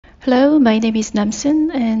Hello, my name is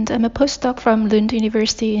Namsun, and I'm a postdoc from Lund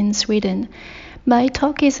University in Sweden. My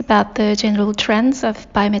talk is about the general trends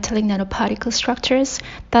of bimetallic nanoparticle structures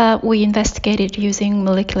that we investigated using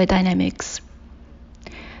molecular dynamics.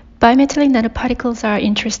 Bimetallic nanoparticles are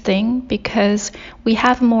interesting because we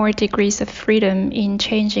have more degrees of freedom in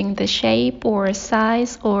changing the shape or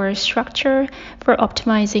size or structure for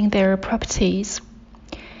optimizing their properties.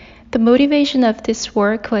 The motivation of this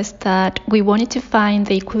work was that we wanted to find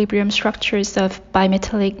the equilibrium structures of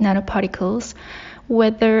bimetallic nanoparticles,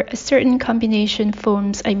 whether a certain combination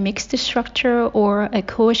forms a mixed structure or a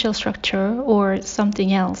coaxial structure or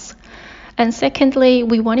something else. And secondly,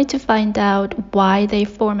 we wanted to find out why they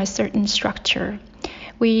form a certain structure.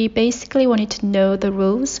 We basically wanted to know the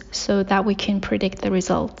rules so that we can predict the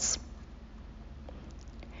results.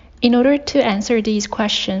 In order to answer these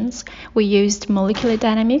questions, we used molecular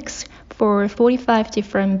dynamics for 45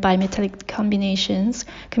 different bimetallic combinations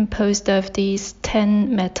composed of these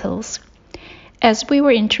 10 metals. As we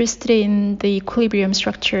were interested in the equilibrium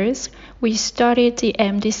structures, we started the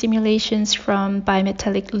MD simulations from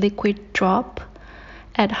bimetallic liquid drop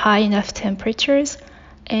at high enough temperatures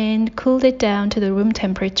and cooled it down to the room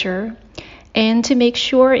temperature. And to make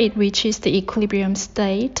sure it reaches the equilibrium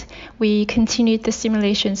state, we continued the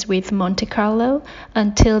simulations with Monte Carlo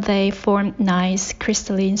until they formed nice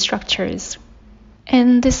crystalline structures.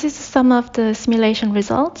 And this is some of the simulation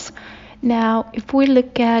results. Now, if we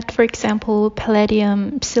look at, for example,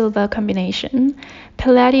 palladium-silver combination,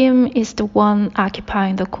 palladium is the one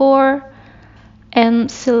occupying the core,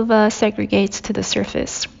 and silver segregates to the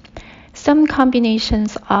surface. Some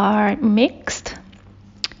combinations are mixed.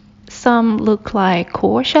 Some look like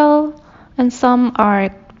core shell, and some are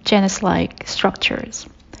genus-like structures.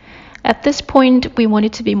 At this point, we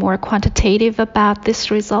wanted to be more quantitative about these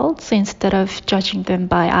results instead of judging them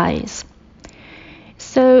by eyes.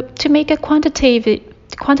 So to make a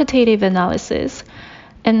quantitative analysis,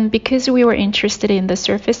 and because we were interested in the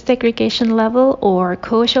surface segregation level or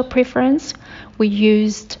coaxial preference, we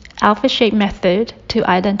used alpha-shape method to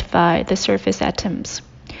identify the surface atoms.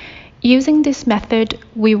 Using this method,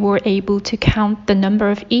 we were able to count the number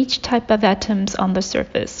of each type of atoms on the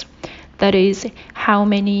surface. That is, how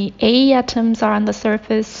many A atoms are on the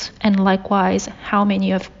surface, and likewise, how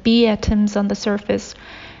many of B atoms on the surface,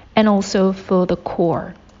 and also for the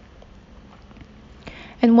core.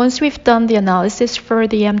 And once we've done the analysis for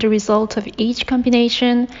the MD result of each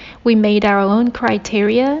combination, we made our own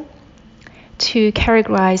criteria to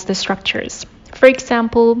categorize the structures. For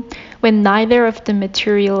example, when neither of the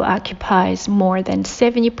material occupies more than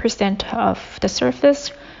 70% of the surface,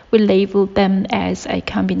 we labeled them as a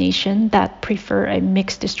combination that prefer a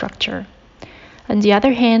mixed structure. On the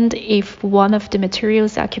other hand, if one of the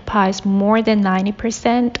materials occupies more than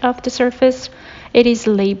 90% of the surface, it is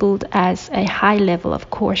labeled as a high level of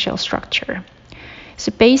core shell structure.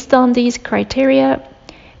 So based on these criteria,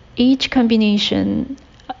 each combination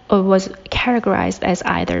was categorized as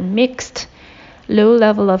either mixed, low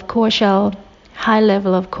level of core shell, high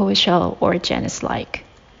level of core shell, or genus-like.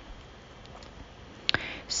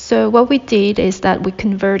 So what we did is that we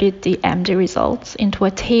converted the MD results into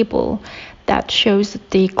a table that shows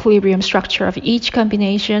the equilibrium structure of each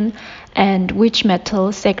combination and which metal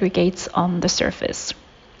segregates on the surface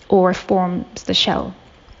or forms the shell.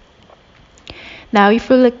 Now if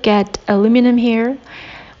we look at aluminum here,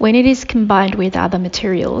 when it is combined with other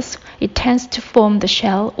materials, it tends to form the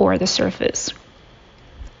shell or the surface.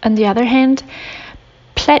 On the other hand,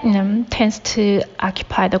 platinum tends to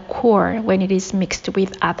occupy the core when it is mixed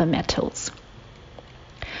with other metals.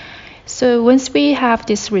 So once we have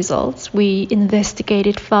these results, we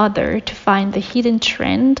investigated further to find the hidden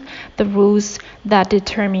trend, the rules that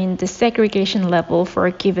determine the segregation level for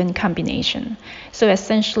a given combination. So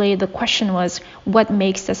essentially the question was, what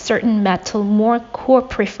makes a certain metal more core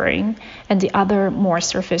preferring and the other more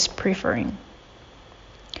surface preferring?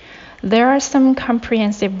 There are some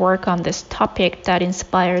comprehensive work on this topic that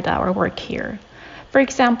inspired our work here. For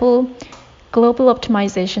example, global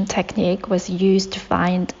optimization technique was used to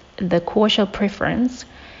find the core shell preference.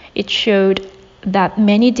 It showed that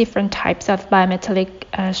many different types of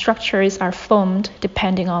bimetallic structures are formed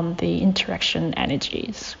depending on the interaction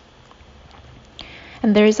energies.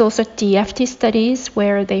 And there is also DFT studies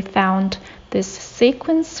where they found this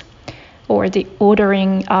sequence or the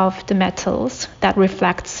ordering of the metals that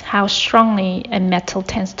reflects how strongly a metal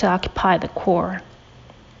tends to occupy the core.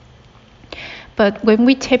 But when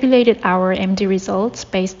we tabulated our MD results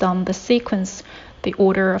based on the sequence, the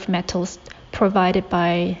order of metals provided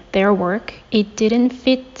by their work, it didn't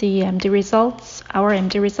fit the MD results, our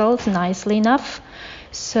MD results nicely enough.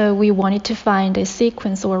 So we wanted to find a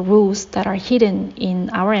sequence or rules that are hidden in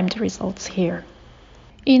our MD results here.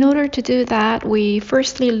 In order to do that, we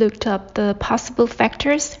firstly looked up the possible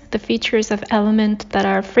factors, the features of element that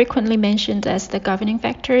are frequently mentioned as the governing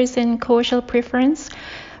factors in coaxial preference.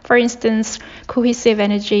 For instance, cohesive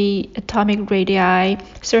energy, atomic radii,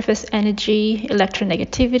 surface energy,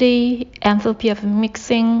 electronegativity, enthalpy of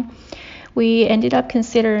mixing. We ended up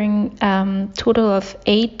considering a total of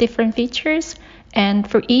 8 different features, and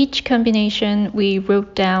for each combination, we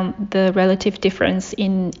wrote down the relative difference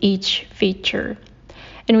in each feature.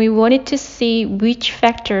 And we wanted to see which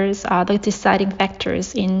factors are the deciding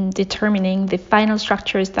factors in determining the final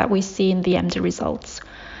structures that we see in the MD results.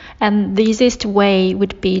 And the easiest way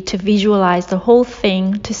would be to visualize the whole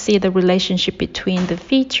thing to see the relationship between the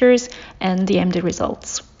features and the MD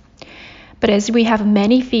results. But as we have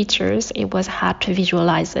many features, it was hard to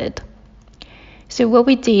visualize it. So what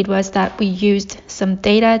we did was that we used some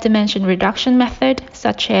data dimension reduction method,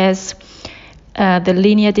 such as the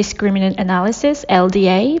linear discriminant analysis,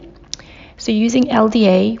 LDA. So using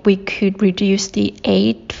LDA, we could reduce the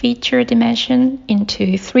 8-feature dimension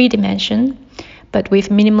into 3 dimension, but with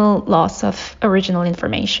minimal loss of original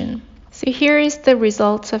information. So here is the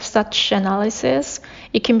results of such analysis.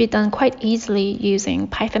 It can be done quite easily using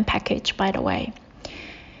Python package, by the way.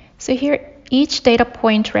 So here, each data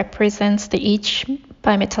point represents each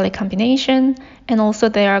bimetallic combination, and also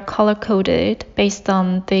they are color-coded based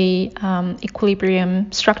on the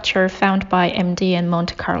equilibrium structure found by MD and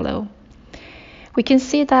Monte Carlo. We can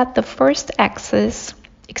see that the first axis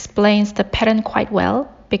explains the pattern quite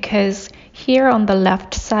well, because here on the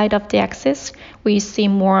left side of the axis, we see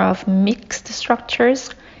more of mixed structures,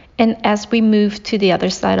 and as we move to the other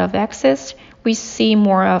side of the axis, we see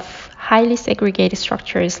more of highly segregated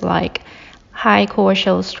structures like high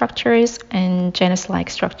coaxial structures and genus-like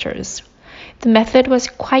structures. The method was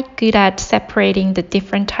quite good at separating the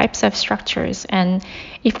different types of structures, and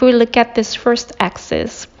if we look at this first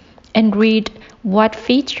axis and read what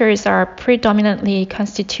features are predominantly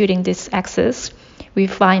constituting this axis, we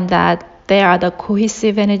find that they are the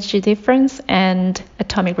cohesive energy difference and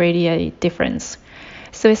atomic radii difference.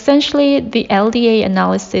 So essentially, the LDA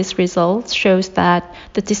analysis results shows that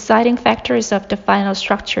the deciding factors of the final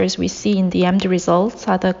structures we see in the MD results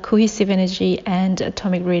are the cohesive energy and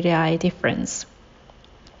atomic radii difference.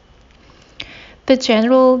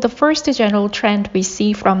 The first general trend we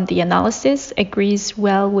see from the analysis agrees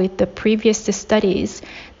well with the previous studies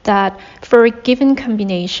that for a given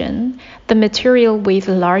combination, the material with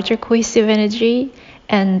larger cohesive energy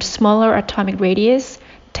and smaller atomic radius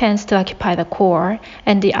tends to occupy the core,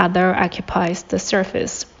 and the other occupies the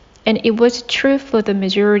surface. And it was true for the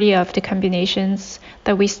majority of the combinations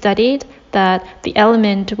that we studied that the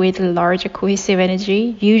element with larger cohesive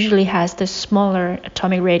energy usually has the smaller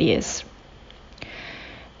atomic radius.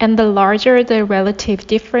 And the larger the relative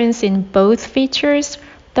difference in both features,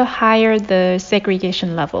 the higher the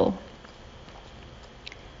segregation level.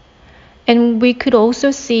 And we could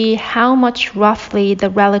also see how much roughly the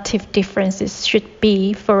relative differences should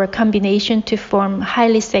be for a combination to form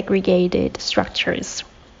highly segregated structures.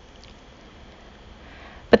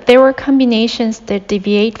 But there were combinations that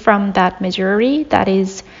deviate from that majority. That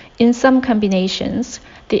is, in some combinations,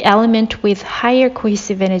 the element with higher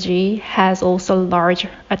cohesive energy has also large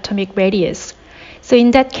atomic radius. So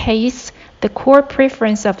in that case, the core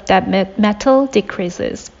preference of that metal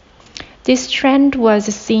decreases. This trend was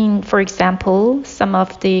seen, for example, some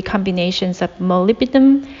of the combinations of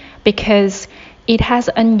molybdenum because it has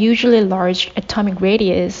unusually large atomic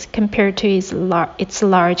radius compared to its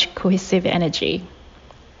large cohesive energy.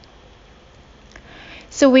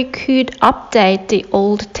 So we could update the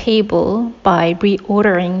old table by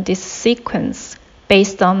reordering this sequence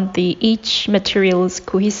based on each material's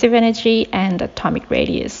cohesive energy and atomic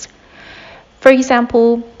radius. For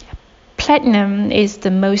example, platinum is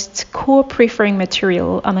the most core preferring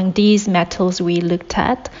material among these metals we looked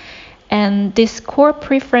at, and this core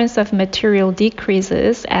preference of material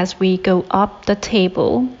decreases as we go up the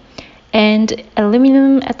table, and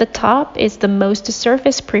aluminum at the top is the most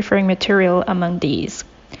surface preferring material among these.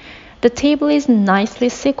 The table is nicely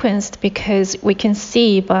sequenced because we can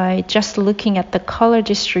see by just looking at the color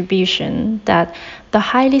distribution that the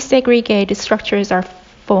highly segregated structures are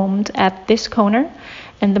formed at this corner,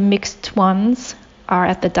 and the mixed ones are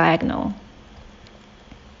at the diagonal.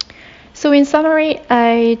 So in summary,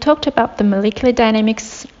 I talked about the molecular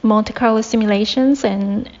dynamics Monte Carlo simulations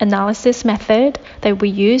and analysis method that we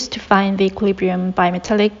use to find the equilibrium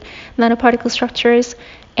bimetallic nanoparticle structures,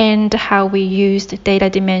 and how we used data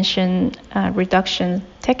dimension reduction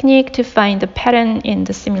technique to find the pattern in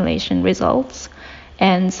the simulation results.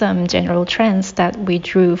 and some general trends that we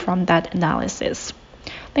drew from that analysis.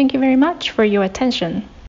 Thank you very much for your attention.